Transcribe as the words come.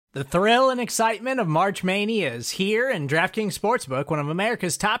The thrill and excitement of March Mania is here, and DraftKings Sportsbook, one of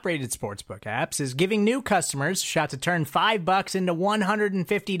America's top-rated sportsbook apps, is giving new customers a shot to turn $5 into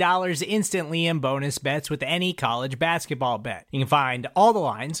 $150 instantly in bonus bets with any college basketball bet. You can find all the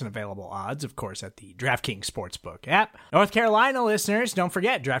lines and available odds, of course, at the DraftKings Sportsbook app. North Carolina listeners, don't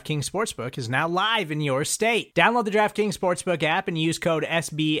forget, DraftKings Sportsbook is now live in your state. Download the DraftKings Sportsbook app and use code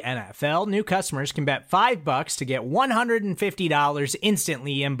SBNFL. New customers can bet $5 to get $150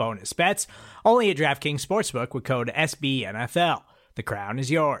 instantly in bonus bets, only at DraftKings Sportsbook with code SBNFL. The crown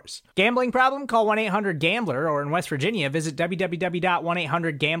is yours. Gambling problem? Call 1-800-GAMBLER, or in West Virginia, visit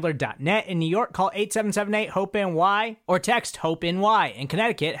www.1800gambler.net. In New York, call 877-8-HOPE-NY or text HOPE-NY. In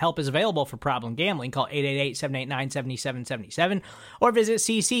Connecticut, help is available for problem gambling. Call 888-789-7777 or visit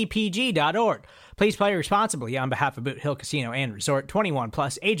ccpg.org. Please play responsibly on behalf of Boot Hill Casino and Resort. 21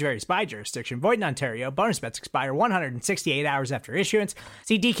 plus, age varies by jurisdiction. Void in Ontario. Bonus bets expire 168 hours after issuance.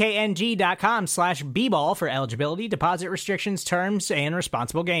 See dkng.com/bball for eligibility, deposit restrictions, terms, and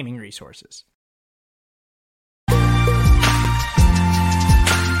responsible gaming resources.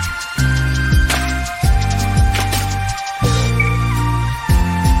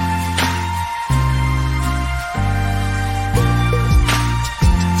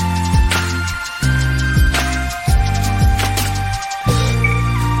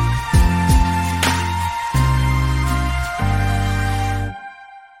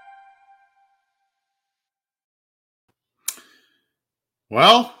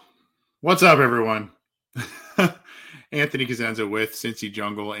 Well, what's up, everyone? Anthony Cosenza with Cincy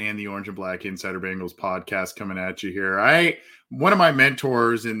Jungle and the Orange and Black Insider Bengals podcast coming at you here. One of my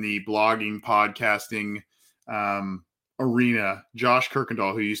mentors in the blogging, podcasting arena, Josh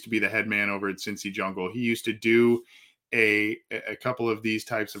Kirkendall, who used to be the head man over at Cincy Jungle, he used to do a couple of these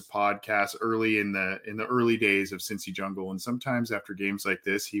types of podcasts early in the early days of Cincy Jungle, and sometimes after games like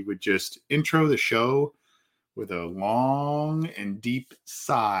this, he would just intro the show with a long and deep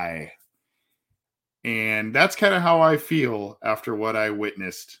sigh. And that's kind of how I feel after what I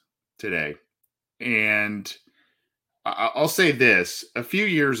witnessed today. And I'll say this. A few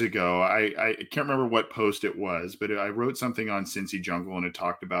years ago, I can't remember what post it was, but I wrote something on Cincy Jungle, and it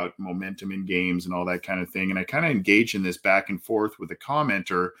talked about momentum in games and all that kind of thing. And I kind of engaged in this back and forth with a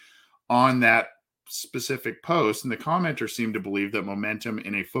commenter on that specific post. And the commenter seemed to believe that momentum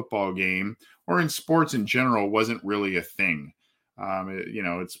in a football game or in sports in general wasn't really a thing.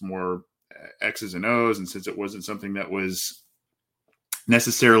 It's more X's and O's. And since it wasn't something that was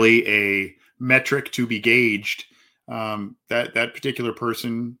necessarily a metric to be gauged, that particular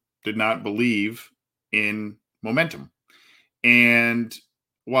person did not believe in momentum. And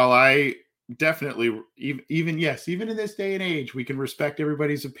while I definitely, even in this day and age, we can respect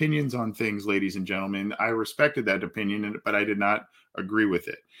everybody's opinions on things, ladies and gentlemen. I respected that opinion, but I did not agree with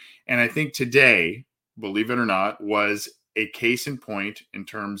it. And I think today, believe it or not, was a case in point in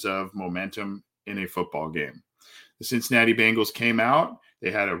terms of momentum in a football game. The Cincinnati Bengals came out.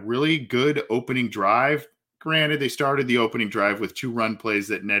 They had a really good opening drive. Granted, they started the opening drive with 2 run plays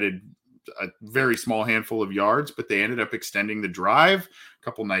that netted a very small handful of yards, but they ended up extending the drive. A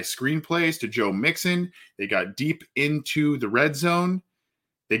couple nice screen plays to Joe Mixon. They got deep into the red zone.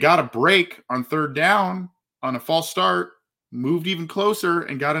 They got a break on 3rd down on a false start, moved even closer,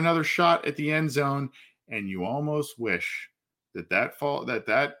 and got another shot at the end zone. And you almost wish that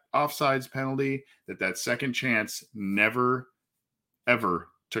offsides penalty, that second chance never, ever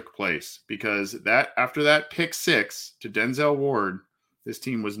took place, because after that pick 6 to Denzel Ward, this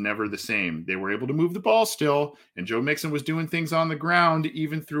team was never the same. They were able to move the ball still, and Joe Mixon was doing things on the ground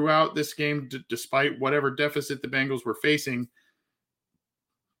even throughout this game, despite whatever deficit the Bengals were facing.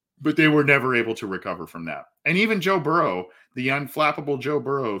 But they were never able to recover from that. And even Joe Burrow, the unflappable Joe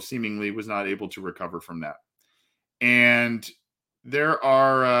Burrow, seemingly was not able to recover from that. And there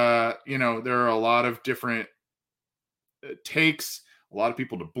are a lot of different takes, a lot of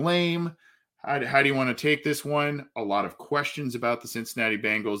people to blame. How do you want to take this one? A lot of questions about the Cincinnati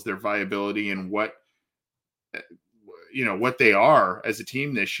Bengals, their viability, and what they are as a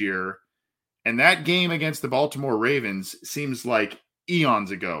team this year. And that game against the Baltimore Ravens seems like eons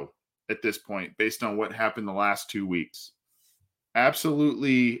ago at this point, based on what happened the last 2 weeks.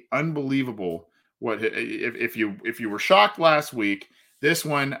 Absolutely unbelievable. If you were shocked last week, this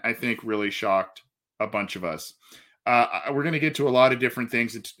one, I think, really shocked a bunch of us. We're going to get to a lot of different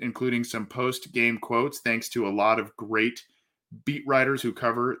things, including some post-game quotes, thanks to a lot of great beat writers who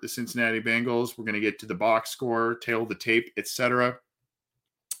cover the Cincinnati Bengals. We're going to get to the box score, tail of the tape, etc.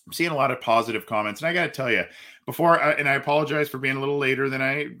 I'm seeing a lot of positive comments, and I got to tell you, and I apologize for being a little later than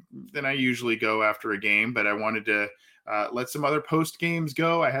I usually go after a game, but I wanted to let some other post games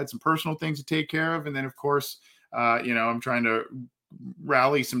go. I had some personal things to take care of. And then, of course, I'm trying to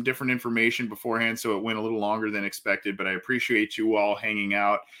rally some different information beforehand, so it went a little longer than expected. But I appreciate you all hanging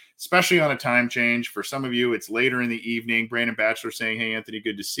out, especially on a time change. For some of you, it's later in the evening. Brandon Batchelor saying, "Hey, Anthony,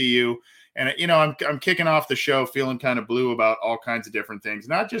 good to see you." And, I'm kicking off the show feeling kind of blue about all kinds of different things,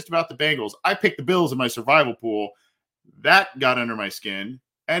 not just about the Bengals. I picked the Bills in my survival pool. That got under my skin.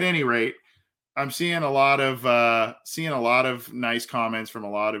 At any rate, I'm seeing a lot of nice comments from a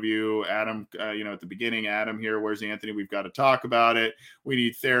lot of you. Adam, at the beginning, Adam here, where's Anthony? We've got to talk about it. We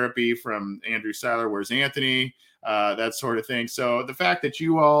need therapy from Andrew Seiler. Where's Anthony? That sort of thing. So the fact that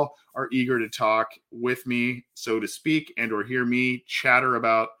you all are eager to talk with me, so to speak, and or hear me chatter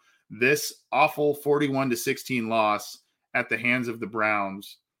about this awful 41-16 loss at the hands of the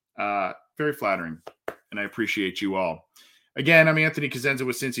Browns, very flattering. And I appreciate you all. Again, I'm Anthony Cosenza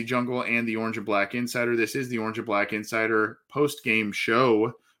with Cincy Jungle and the Orange and Black Insider. This is the Orange and Black Insider post-game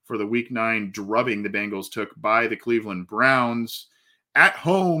show for the Week 9 drubbing the Bengals took by the Cleveland Browns at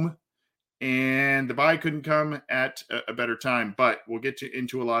home. And the bye couldn't come at a better time, but we'll get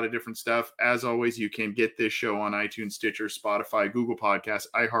into a lot of different stuff. As always, you can get this show on iTunes, Stitcher, Spotify, Google Podcasts,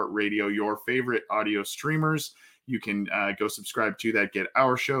 iHeartRadio, your favorite audio streamers. You can go subscribe to that. Get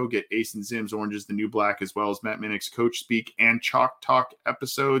our show, get Ace and Zim's Orange is the New Black, as well as Matt Minnick's Coach Speak and Chalk Talk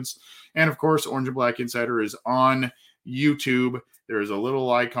episodes. And, of course, Orange and Black Insider is on YouTube. There's a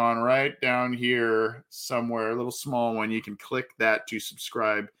little icon right down here somewhere, a little small one. You can click that to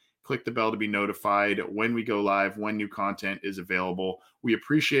subscribe. Click the bell to be notified when we go live, when new content is available. We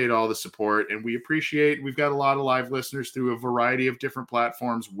appreciate all the support, and we've got a lot of live listeners through a variety of different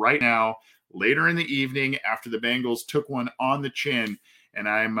platforms right now, later in the evening after the Bengals took one on the chin. And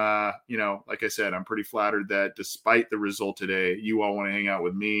I'm, like I said, I'm pretty flattered that despite the result today, you all want to hang out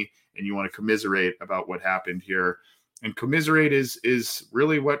with me and you want to commiserate about what happened here. And commiserate is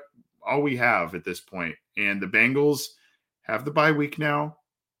really what all we have at this point. And the Bengals have the bye week now.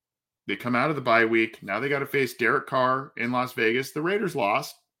 They come out of the bye week. Now they got to face Derek Carr in Las Vegas. The Raiders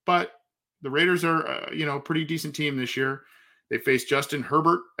lost, but the Raiders are, a pretty decent team this year. They face Justin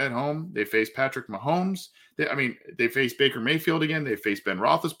Herbert at home. They face Patrick Mahomes. They face Baker Mayfield again. They face Ben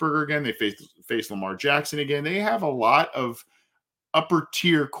Roethlisberger again. They face Lamar Jackson again. They have a lot of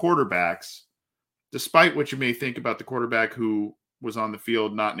upper-tier quarterbacks, despite what you may think about the quarterback who was on the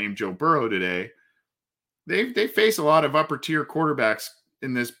field not named Joe Burrow today. They face a lot of upper-tier quarterbacks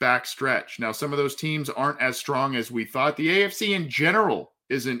in this back stretch. Now, some of those teams aren't as strong as we thought. The AFC in general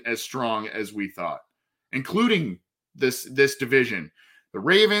isn't as strong as we thought, including this division. The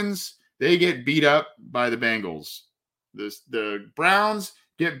Ravens, they get beat up by the Bengals. The Browns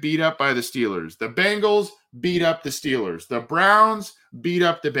get beat up by the Steelers. The Bengals beat up the Steelers. The Browns beat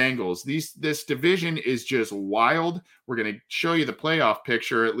up the Bengals. This division is just wild. We're going to show you the playoff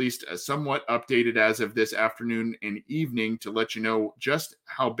picture, at least somewhat updated as of this afternoon and evening, to let you know just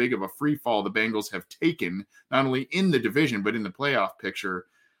how big of a free fall the Bengals have taken, not only in the division, but in the playoff picture.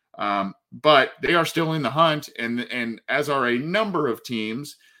 But they are still in the hunt, and as are a number of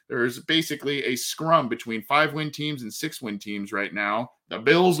teams. There's basically a scrum between 5-win teams and 6-win teams right now. The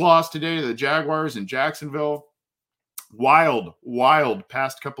Bills lost today to the Jaguars in Jacksonville. Wild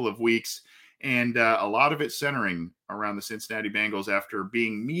past couple of weeks, and a lot of it centering around the Cincinnati Bengals after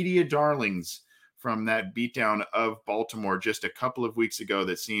being media darlings from that beatdown of Baltimore just a couple of weeks ago.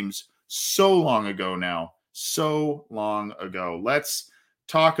 That seems so long ago now. So long ago. Let's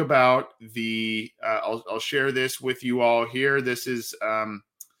talk about the I'll share this with you all here. This is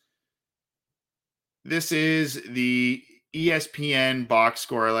the ESPN box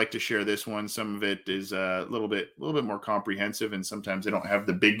score. I like to share this one. Some of it is a little bit more comprehensive, and sometimes they don't have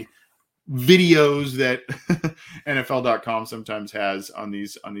the big videos that NFL.com sometimes has on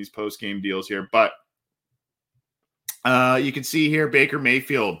these post-game deals here. But you can see here Baker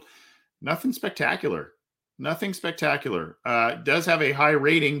Mayfield, nothing spectacular. Does have a high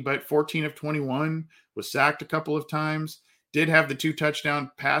rating, but 14 of 21, was sacked a couple of times, did have the 2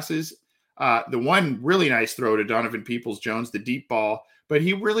 touchdown passes. The one really nice throw to Donovan Peoples-Jones, the deep ball, but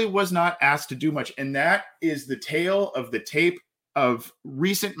he really was not asked to do much. And that is the tale of the tape of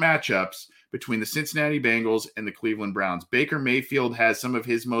recent matchups between the Cincinnati Bengals and the Cleveland Browns. Baker Mayfield has some of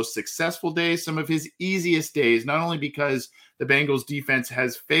his most successful days, some of his easiest days, not only because the Bengals defense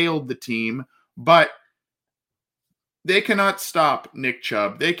has failed the team, but they cannot stop Nick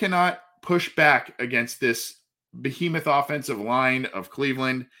Chubb. They cannot push back against this behemoth offensive line of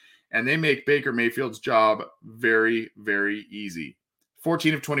Cleveland. And they make Baker Mayfield's job very, very easy.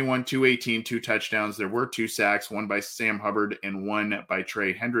 14 of 21, 218, 2 touchdowns. There were 2 sacks, one by Sam Hubbard and one by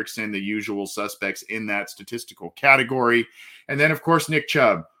Trey Hendrickson, the usual suspects in that statistical category. And then, of course, Nick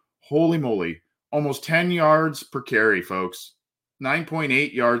Chubb. Holy moly. Almost 10 yards per carry, folks.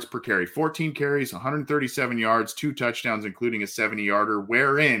 9.8 yards per carry. 14 carries, 137 yards, 2 touchdowns, including a 70-yarder,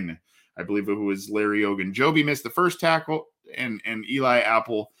 wherein I believe it was Larry Ogunjobi missed the first tackle, and Eli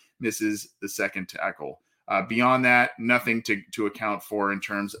Apple misses the second tackle. Beyond that, nothing to account for in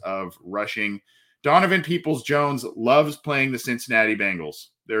terms of rushing. Donovan Peoples-Jones loves playing the Cincinnati Bengals.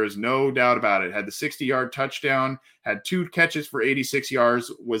 There is no doubt about it. Had the 60-yard touchdown, had 2 catches for 86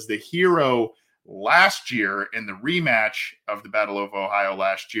 yards, was the hero last year in the rematch of the Battle of Ohio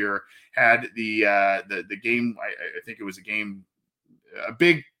last year. Had the game, I think it was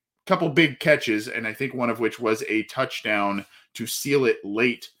a couple big catches, and I think one of which was a touchdown to seal it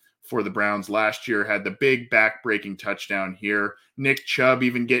late for the Browns last year. Had the big back-breaking touchdown here. Nick Chubb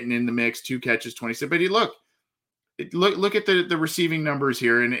even getting in the mix, 2 catches, 26. But look at the receiving numbers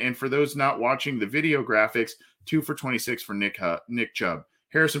here. And for those not watching the video graphics, 2 for 26 for Nick Chubb.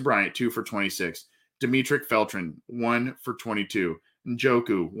 Harrison Bryant, 2 for 26. Demetric Felton, 1 for 22.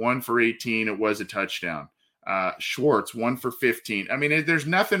 Njoku, 1 for 18. It was a touchdown. Schwartz, 1 for 15. I mean, there's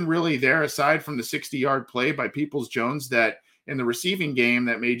nothing really there aside from the 60-yard play by Peoples-Jones that in the receiving game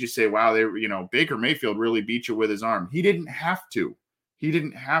that made you say, wow, Baker Mayfield really beat you with his arm. He didn't have to. He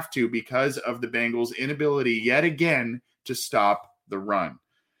didn't have to because of the Bengals' inability yet again to stop the run.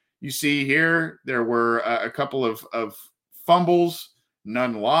 You see here, there were a couple of fumbles,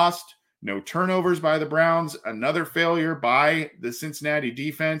 none lost, no turnovers by the Browns, another failure by the Cincinnati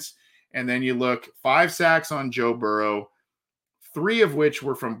defense. And then you look, 5 sacks on Joe Burrow, 3 of which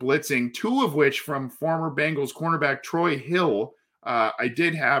were from blitzing, 2 of which from former Bengals cornerback Troy Hill. I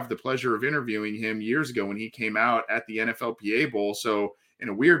did have the pleasure of interviewing him years ago when he came out at the NFLPA Bowl. So in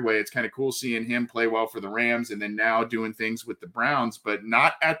a weird way, it's kind of cool seeing him play well for the Rams and then now doing things with the Browns, but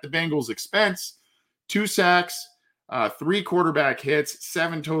not at the Bengals' expense. 2 sacks, 3 quarterback hits,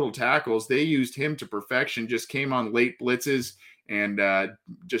 7 total tackles. They used him to perfection, just came on late blitzes and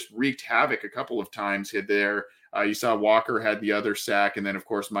just wreaked havoc a couple of times there. You saw Walker had the other sack, and then, of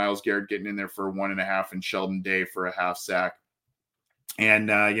course, Myles Garrett getting in there for 1.5 and Sheldon Day for a half sack. And,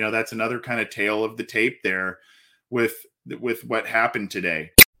 that's another kind of tale of the tape there with what happened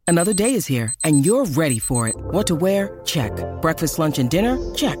today. Another day is here, and you're ready for it. What to wear? Check. Breakfast, lunch, and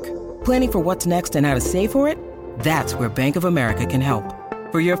dinner? Check. Planning for what's next and how to save for it? That's where Bank of America can help.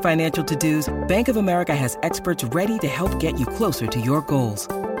 For your financial to-dos, Bank of America has experts ready to help get you closer to your goals.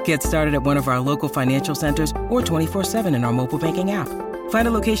 Get started at one of our local financial centers or 24/7 in our mobile banking app. Find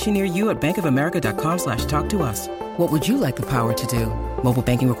a location near you at bankofamerica.com/talktous. What would you like the power to do? Mobile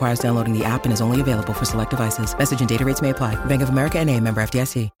banking requires downloading the app and is only available for select devices. Message and data rates may apply. Bank of America N.A., member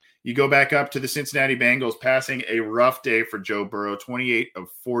FDIC. You go back up to the Cincinnati Bengals, passing a rough day for Joe Burrow, 28 of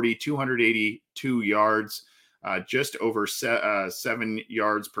 40, 282 yards. Just over 7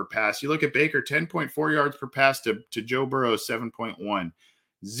 yards per pass. You look at Baker, 10.4 yards per pass to Joe Burrow, 7.1.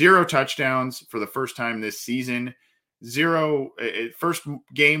 0 touchdowns for the first time this season. First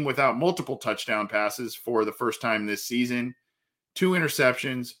game without multiple touchdown passes for the first time this season. 2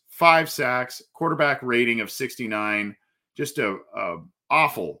 interceptions, 5 sacks, quarterback rating of 69. Just a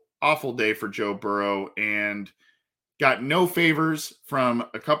awful day for Joe Burrow, and got no favors from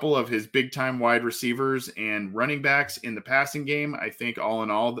a couple of his big-time wide receivers and running backs in the passing game. I think all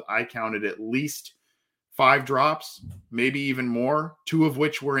in all, I counted at least 5 drops, maybe even more, 2 of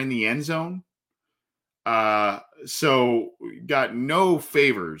which were in the end zone. So got no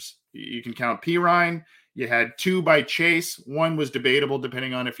favors. You can count Pirine. You had 2 by Chase. 1 was debatable,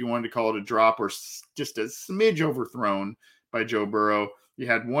 depending on if you wanted to call it a drop or just a smidge overthrown by Joe Burrow. You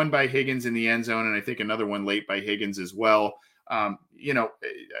had 1 by Higgins in the end zone, and I think another one late by Higgins as well.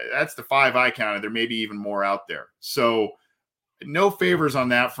 That's the 5 I counted. There may be even more out there. So no favors on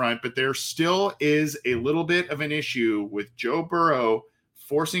that front, but there still is a little bit of an issue with Joe Burrow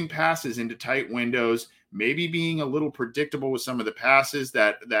forcing passes into tight windows, maybe being a little predictable with some of the passes.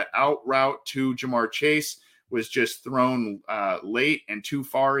 That out route to Jamar Chase was just thrown late and too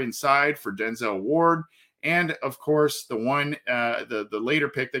far inside for Denzel Ward. And, of course, the one, the later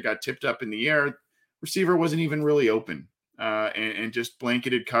pick that got tipped up in the air, receiver wasn't even really open and just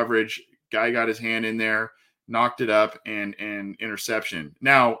blanketed coverage. Guy got his hand in there, knocked it up, and interception.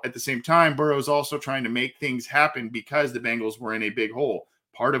 Now, at the same time, Burrow's also trying to make things happen because the Bengals were in a big hole,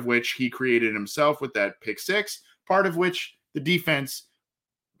 part of which he created himself with that pick 6, part of which the defense,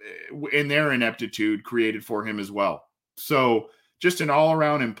 in their ineptitude, created for him as well. So just an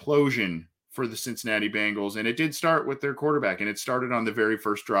all-around implosion for the Cincinnati Bengals. And it did start with their quarterback, and it started on the very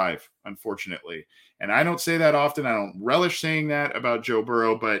first drive, unfortunately. And I don't say that often. I don't relish saying that about Joe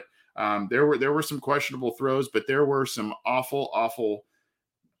Burrow, but there were some questionable throws, but there were some awful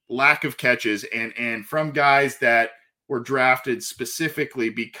lack of catches and from guys that were drafted specifically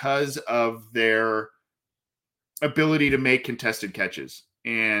because of their ability to make contested catches,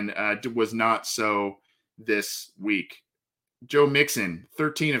 and was not so this week. Joe Mixon,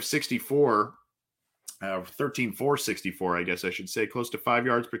 13 of 64, 13 for 64, I guess I should say, close to 5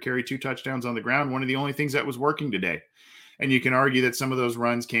 yards per carry, 2 touchdowns on the ground. One of the only things that was working today. And you can argue that some of those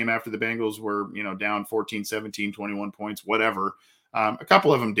runs came after the Bengals were, down 14, 17, 21 points, whatever. A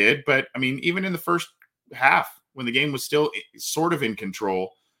couple of them did. But, I mean, even in the first half, when the game was still sort of in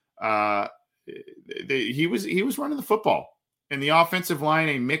control, he was running the football. And the offensive line,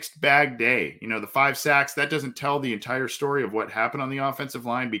 a mixed bag day. The 5 sacks, that doesn't tell the entire story of what happened on the offensive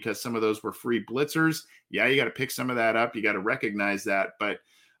line, because some of those were free blitzers. Yeah, you got to pick some of that up. You got to recognize that. But,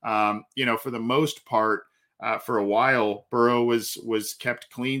 for the most part, for a while, Burrow was kept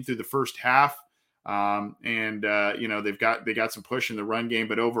clean through the first half. They got some push in the run game,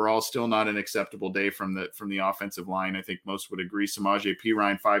 but overall still not an acceptable day from the offensive line. I think most would agree. Samaje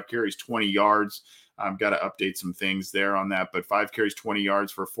Perine, 5 carries, 20 yards. Got to update some things there on that, but 5 carries, 20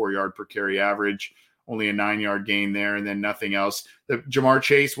 yards for a 4 yard per carry average, only a 9 yard gain there, and then nothing else. Ja'Marr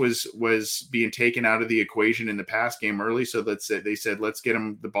Chase was being taken out of the equation in the pass game early, so they said let's get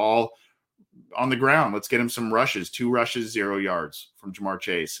him the ball on the ground. Let's get him some rushes. 2 rushes, 0 yards from Ja'Marr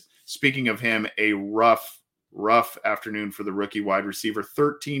Chase. Speaking of him, a rough afternoon for the rookie wide receiver.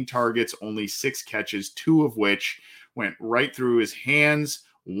 13 targets, only 6 catches, 2 of which went right through his hands,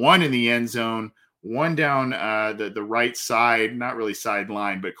 1 in the end zone, 1 down the right side, not really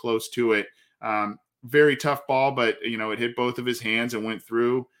sideline, but close to it. Very tough ball, but it hit both of his hands and went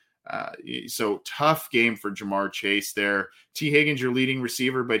through. So tough game for Ja'Marr Chase there. T. Higgins, your leading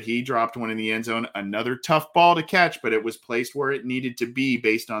receiver, but he dropped 1 in the end zone. Another tough ball to catch, but it was placed where it needed to be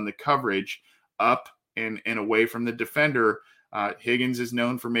based on the coverage, up and away from the defender. Higgins is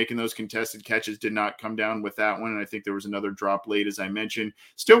known for making those contested catches, did not come down with that one. And I think there was another drop late, as I mentioned.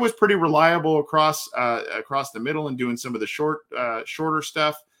 Still was pretty reliable across the middle and doing some of the shorter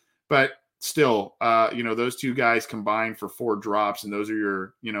stuff, but still, those 2 guys combined for 4 drops, and those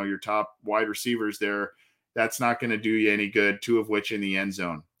are your top wide receivers there. That's not going to do you any good, 2 of which in the end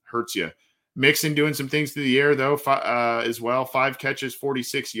zone. Hurts you. Mixon doing some things through the air, though, as well. 5 catches,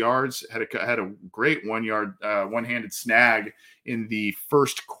 46 yards. Had a great 1 yard, one-handed snag in the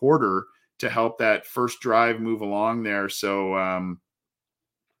first quarter to help that first drive move along there. So,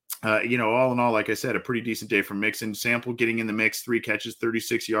 all in all, like I said, a pretty decent day from Mixon. Sample getting in the mix, 3 catches,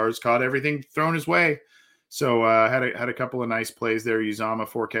 36 yards, caught everything thrown his way. So had a couple of nice plays there. Uzama,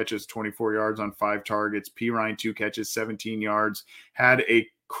 4 catches, 24 yards on 5 targets. Perine, 2 catches, 17 yards. Had a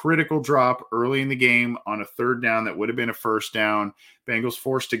critical drop early in the game on a 3rd down that would have been a 1st down. Bengals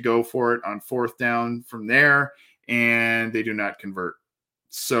forced to go for it on 4th down from there, and they do not convert.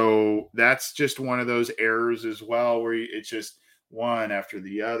 So that's just one of those errors as well, where it's just one after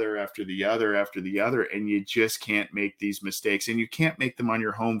the other, and you just can't make these mistakes, and you can't make them on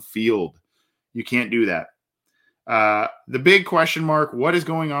your home field. You can't do that. The big question mark, what is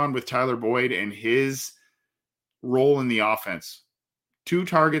going on with Tyler Boyd and his role in the offense? 2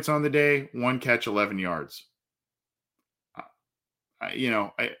 targets on the day, 1 catch, 11 yards. I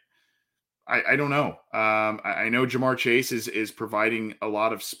don't know. I know Ja'Marr Chase is providing a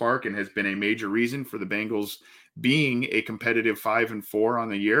lot of spark and has been a major reason for the Bengals being a competitive 5-4 on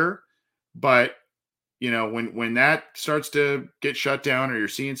the year. But, when that starts to get shut down, or you're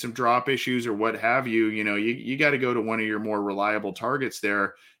seeing some drop issues or what have you, you got to go to one of your more reliable targets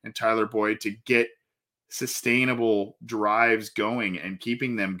there, and Tyler Boyd, to get sustainable drives going and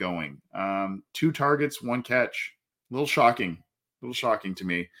keeping them going. 2 targets, 1 catch. A little shocking to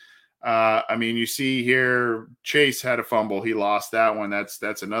me. You see here, Chase had a fumble. He lost that one.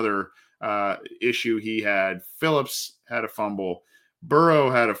 That's another issue he had. Phillips had a fumble. Burrow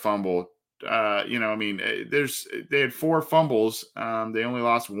had a fumble. They had 4 fumbles. They only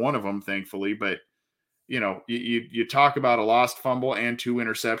lost 1 of them, thankfully, but you talk about a lost fumble and 2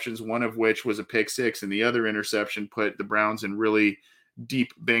 interceptions, one of which was a pick 6, and the other interception put the Browns in really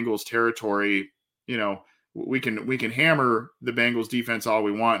deep Bengals territory. We can hammer the Bengals defense all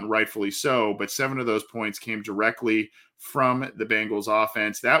we want, and rightfully so, but 7 of those points came directly from the Bengals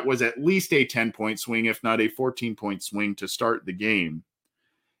offense. That was at least a 10-point swing, if not a 14-point swing to start the game.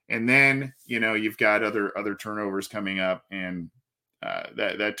 And then, you've got other turnovers coming up, and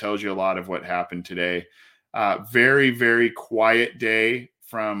that tells you a lot of what happened today. Very, very quiet day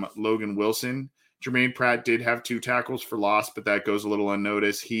from Logan Wilson. Jermaine Pratt did have 2 tackles for loss, but that goes a little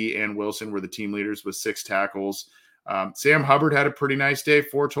unnoticed. He and Wilson were the team leaders with 6 tackles. Sam Hubbard had a pretty nice day,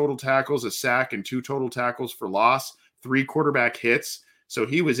 4 total tackles, a sack, and 2 total tackles for loss, 3 quarterback hits. So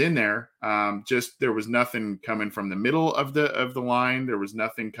he was in there. Just there was nothing coming from the middle of the line. There was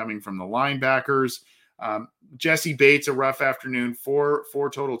nothing coming from the linebackers. Jesse Bates, a rough afternoon, 4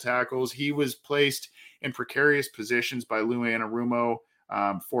 total tackles. He was placed in precarious positions by Lou Anarumo,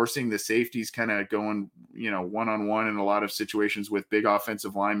 forcing the safeties kind of going, one-on-one in a lot of situations with big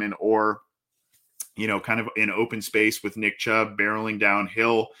offensive linemen, or, kind of in open space with Nick Chubb barreling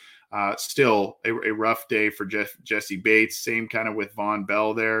downhill. Still a rough day for Jesse Bates. Same kind of with Von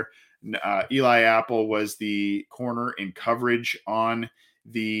Bell there. Eli Apple was the corner in coverage on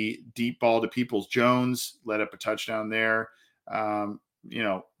the deep ball to Peoples-Jones, led up a touchdown there.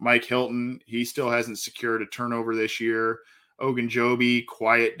 Mike Hilton, he still hasn't secured a turnover this year. Ogunjobi,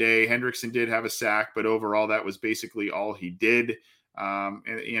 quiet day. Hendrickson did have a sack, but overall that was basically all he did. And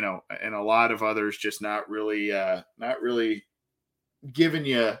a lot of others just not really giving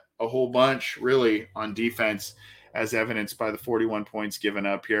you a whole bunch really on defense, as evidenced by the 41 points given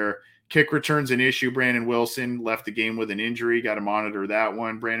up here. Kick returns an issue. Brandon Wilson left the game with an injury. Got to monitor that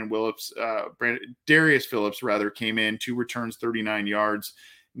one. Darius Phillips came in, 2 returns, 39 yards,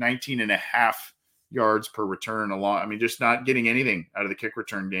 19 and a half yards per return just not getting anything out of the kick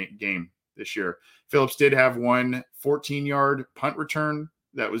return game this year. Phillips did have 1 14-yard punt return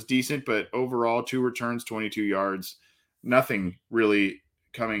that was decent, but overall 2 returns, 22 yards. Nothing really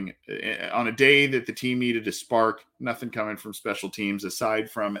coming on a day that the team needed a spark. Nothing coming from special teams aside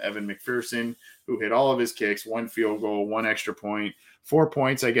from Evan McPherson, who hit all of his kicks, 1 field goal, 1 extra point, 4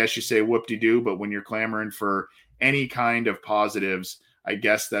 points. I guess you say whoop-de-doo, but when you're clamoring for any kind of positives, I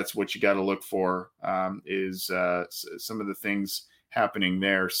guess that's what you got to look for, is some of the things happening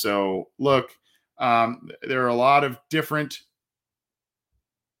there. So look, there are a lot of different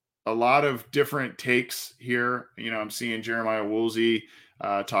takes here. I'm seeing Jeremiah Woolsey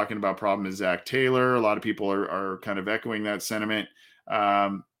talking about problem with Zach Taylor. A lot of people are kind of echoing that sentiment.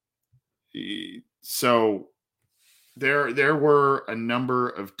 So there were a number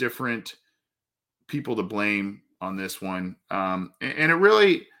of different people to blame on this one. And it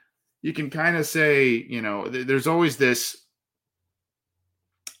really, you can kind of say, there's always this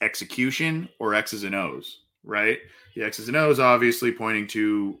execution or X's and O's, right? The X's and O's obviously pointing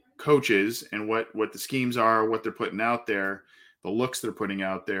to coaches and what the schemes are, what they're putting out there, the looks they're putting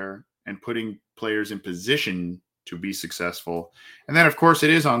out there, and putting players in position to be successful. And then, of course,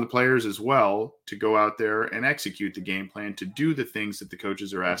 it is on the players as well to go out there and execute the game plan, to do the things that the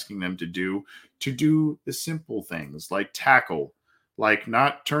coaches are asking them to do the simple things like tackle, like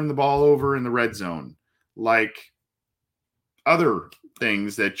not turn the ball over in the red zone, like other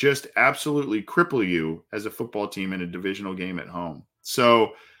things that just absolutely cripple you as a football team in a divisional game at home.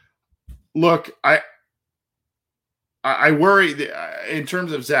 So, look, I worry in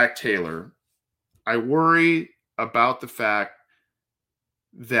terms of Zach Taylor. I worry about the fact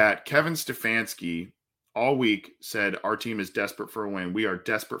that Kevin Stefanski all week said our team is desperate for a win. We are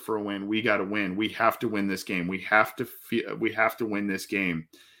desperate for a win. We got to win. We have to win this game. We have to win this game.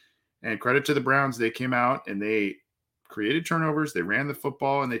 And credit to the Browns, they came out and they created turnovers. They ran the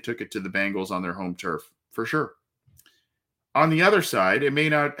football and they took it to the Bengals on their home turf for sure. On the other side, it may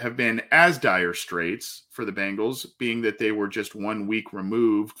not have been as dire straits for the Bengals, being that they were just 1 week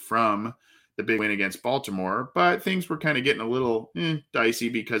removed from the big win against Baltimore, but things were kind of getting a little dicey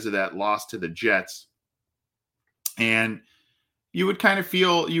because of that loss to the Jets. And you would kind of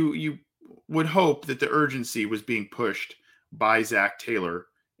feel, you would hope that the urgency was being pushed by Zach Taylor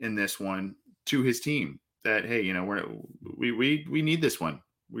in this one to his team, that, hey, we need this one.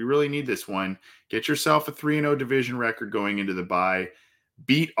 We really need this one. Get yourself a 3-0 division record going into the bye.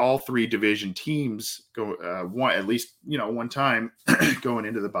 Beat all 3 division teams at least one time going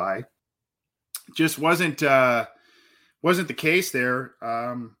into the bye. Just wasn't the case there.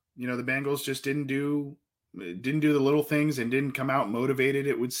 The Bengals just didn't do the little things and didn't come out motivated,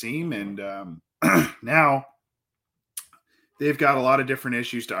 it would seem. And now they've got a lot of different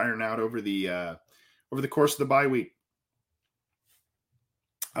issues to iron out over the course of the bye week.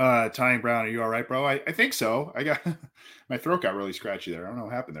 Tying Brown, are you all right, bro? I think so. My throat got really scratchy there. I don't know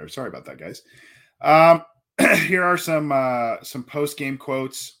what happened there. Sorry about that, guys. Here are some post-game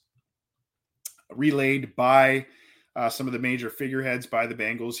quotes relayed by some of the major figureheads by the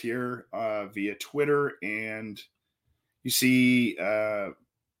Bengals here via Twitter. And you see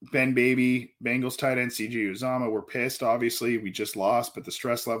Ben Baby, Bengals tight end CJ Uzomah. We're pissed, obviously. We just lost, but the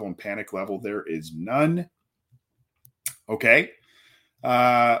stress level and panic level, there is none. Okay.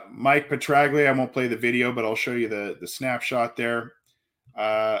 Mike Petraglia, I won't play the video, but I'll show you the snapshot there.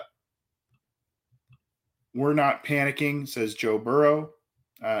 We're not panicking, says Joe Burrow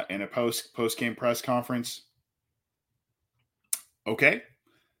in a post-game press conference. Okay.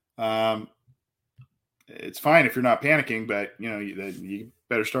 It's fine if you're not panicking, but you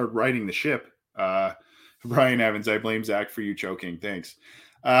better start righting the ship. Brian Evans, I blame Zach for you choking. Thanks.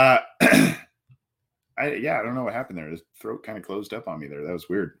 I don't know what happened there. His throat kind of closed up on me there. That was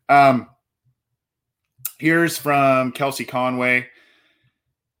weird. Here's from Kelsey Conway.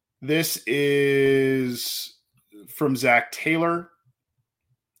 This is from Zach Taylor.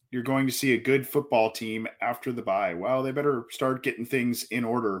 You're going to see a good football team after the bye. Well, they better start getting things in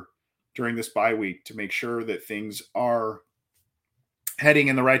order during this bye week to make sure that things are heading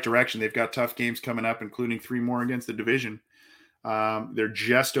in the right direction. They've got tough games coming up, including 3 more against the division. They're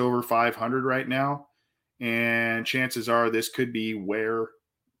just over 500 right now, and chances are this could be where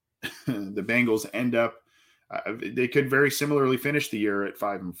the Bengals end up. They could very similarly finish the year at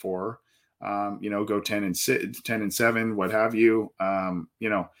 5-4, go 10-7, what have you, or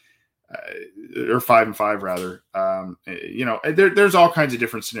 5-5 rather. There's all kinds of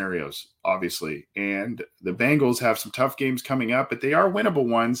different scenarios, obviously. And the Bengals have some tough games coming up, but they are winnable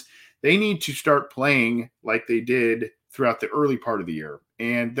ones. They need to start playing like they did throughout the early part of the year.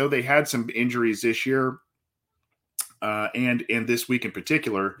 And though they had some injuries this year, and this week in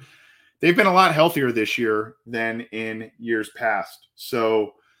particular, they've been a lot healthier this year than in years past.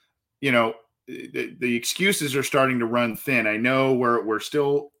 So, the excuses are starting to run thin. I know we're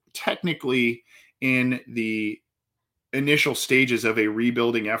still technically in the initial stages of a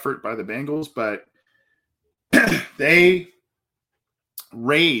rebuilding effort by the Bengals, but they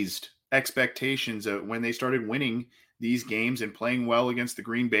raised expectations when they started winning these games and playing well against the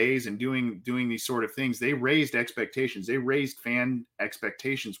Green Bays and doing these sort of things. They raised expectations. They raised fan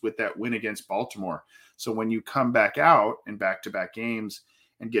expectations with that win against Baltimore. So when you come back out in back-to-back games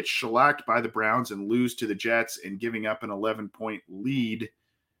and get shellacked by the Browns and lose to the Jets and giving up an 11-point lead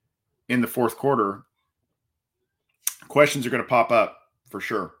in the fourth quarter, questions are going to pop up for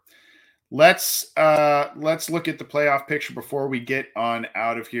sure. Let's look at the playoff picture before we get on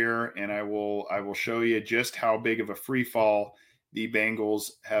out of here, and I will show you just how big of a free fall the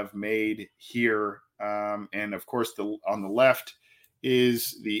Bengals have made here. And of course, on the left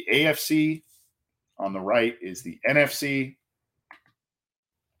is the AFC, on the right is the NFC.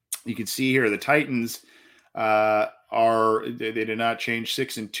 You can see here the Titans they did not change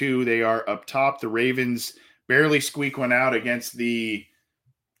 6-2. They are up top. The Ravens barely squeak one out against the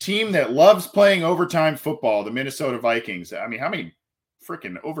team that loves playing overtime football, the Minnesota Vikings. I mean, how many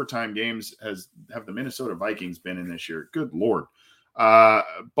freaking overtime games have the Minnesota Vikings been in this year? Good Lord.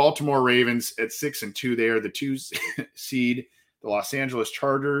 Baltimore Ravens at 6-2. They are the 2 seed. The Los Angeles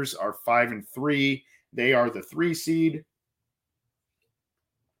Chargers are 5-3. They are the 3 seed.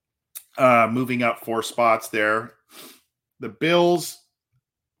 Moving up 4 spots there. The Bills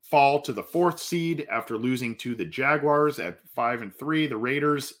fall to the 4th seed after losing to the Jaguars at 5-3. The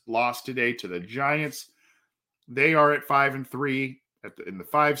Raiders lost today to the Giants. They are at 5-3 in the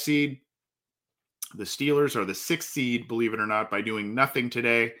 5 seed. The Steelers are the 6th seed, believe it or not, by doing nothing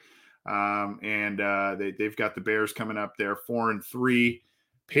today. They've got the Bears coming up there, 4-3.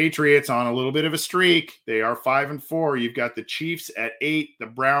 Patriots on a little bit of a streak. They are 5-4. You've got the Chiefs at 8. The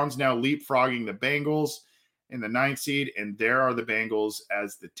Browns now leapfrogging the Bengals in the 9th seed, and there are the Bengals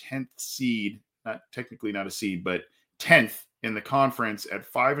as the 10th seed, technically not a seed, but 10th in the conference at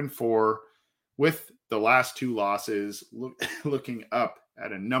 5-4 with the last 2 losses, looking up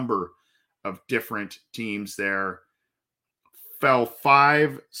at a number of different teams there. Fell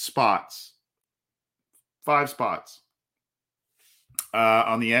 5 spots. 5 spots.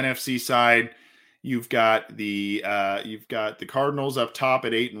 On the NFC side, you've got the Cardinals up top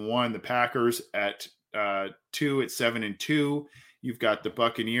at 8-1, the Packers at 2 at 7-2. You've got the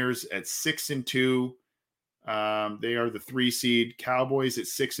Buccaneers at 6-2. They are the 3 seed. Cowboys at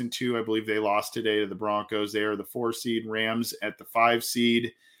 6-2. I believe they lost today to the Broncos. They are the 4 seed. Rams at the 5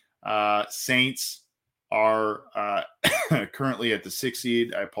 seed. Saints are currently at the 6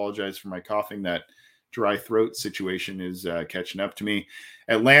 seed. I apologize for my coughing. That dry throat situation is catching up to me.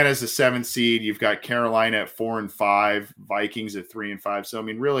 Atlanta's the 7th seed. You've got Carolina at 4-5, Vikings at 3-5. So, I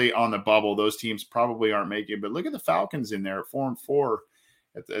mean, really on the bubble, those teams probably aren't making it. But look at the Falcons in there at 4-4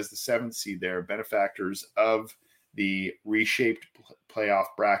 as the 7th seed there, benefactors of the reshaped playoff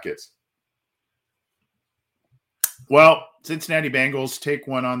brackets. Well, Cincinnati Bengals take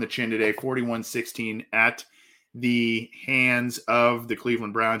one on the chin today, 41-16 at the hands of the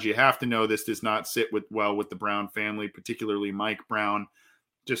Cleveland Browns. You have to know this does not sit well with the Brown family, particularly Mike Brown.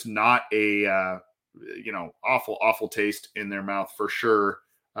 Just not a awful taste in their mouth for sure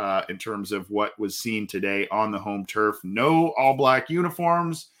in terms of what was seen today on the home turf. No all-black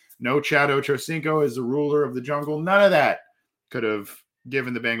uniforms, no Chad Ochocinco as the ruler of the jungle. None of that could have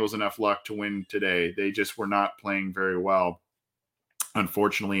given the Bengals enough luck to win today. They just were not playing very well,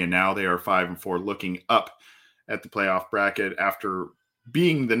 unfortunately, and now they are 5-4, looking up at the playoff bracket after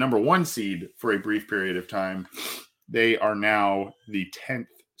being the number 1 seed for a brief period of time. They are now the 10th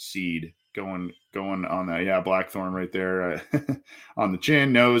seed going on that. Yeah, Blackthorn right there on the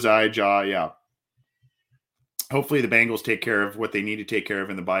chin, nose, eye, jaw. Yeah. Hopefully the Bengals take care of what they need to take care of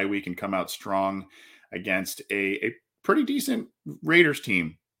in the bye week and come out strong against a pretty decent Raiders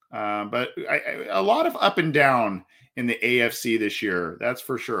team. But a lot of up and down in the AFC this year. That's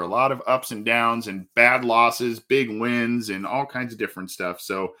for sure. A lot of ups and downs and bad losses, big wins, and all kinds of different stuff.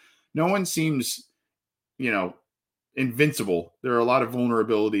 So no one seems, invincible. There are a lot of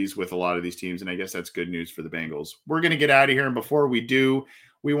vulnerabilities with a lot of these teams, and I guess that's good news for the Bengals. We're going to get out of here, and before we do,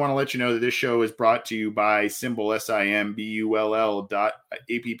 we want to let you know that this show is brought to you by Simbull,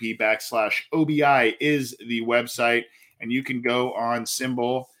 SIMBULL.app/OBI is the website, and you can go on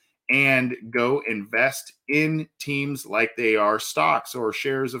Simbull and go invest in teams like they are stocks or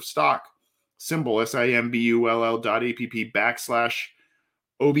shares of stock. Simbull,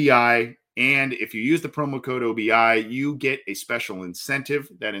 SIMBULL.app/OBI. And if you use the promo code OBI, you get a special incentive.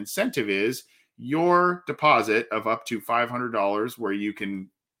 That incentive is your deposit of up to $500, where you can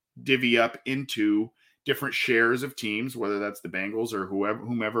divvy up into different shares of teams, whether that's the Bengals or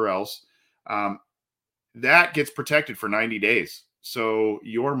whomever else. That gets protected for 90 days. So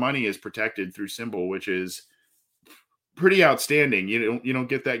your money is protected through Simbull, which is pretty outstanding. You don't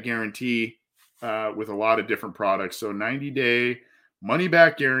get that guarantee with a lot of different products. So 90-day money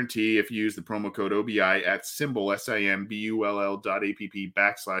back guarantee if you use the promo code OBI at Simbull,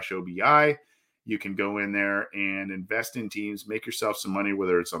 SIMBULL.app/OBI. You can go in there and invest in teams, make yourself some money,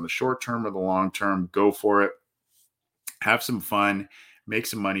 whether it's on the short term or the long term. Go for it. Have some fun, make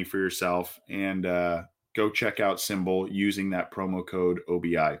some money for yourself, and go check out Simbull using that promo code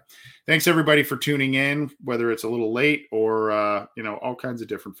OBI. Thanks everybody for tuning in, whether it's a little late or, all kinds of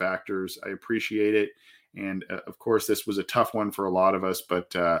different factors. I appreciate it. And of course, this was a tough one for a lot of us,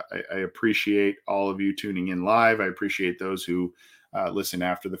 but I appreciate all of you tuning in live. I appreciate those who listen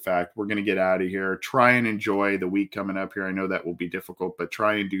after the fact. We're going to get out of here. Try and enjoy the week coming up here. I know that will be difficult, but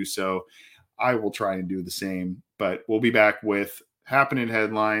try and do so. I will try and do the same, but we'll be back with Happening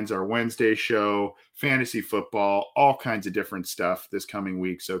Headlines, our Wednesday show, fantasy football, all kinds of different stuff this coming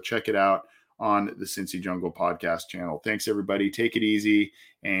week. So check it out on the Cincy Jungle podcast channel. Thanks everybody. Take it easy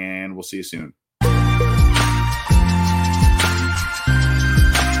and we'll see you soon.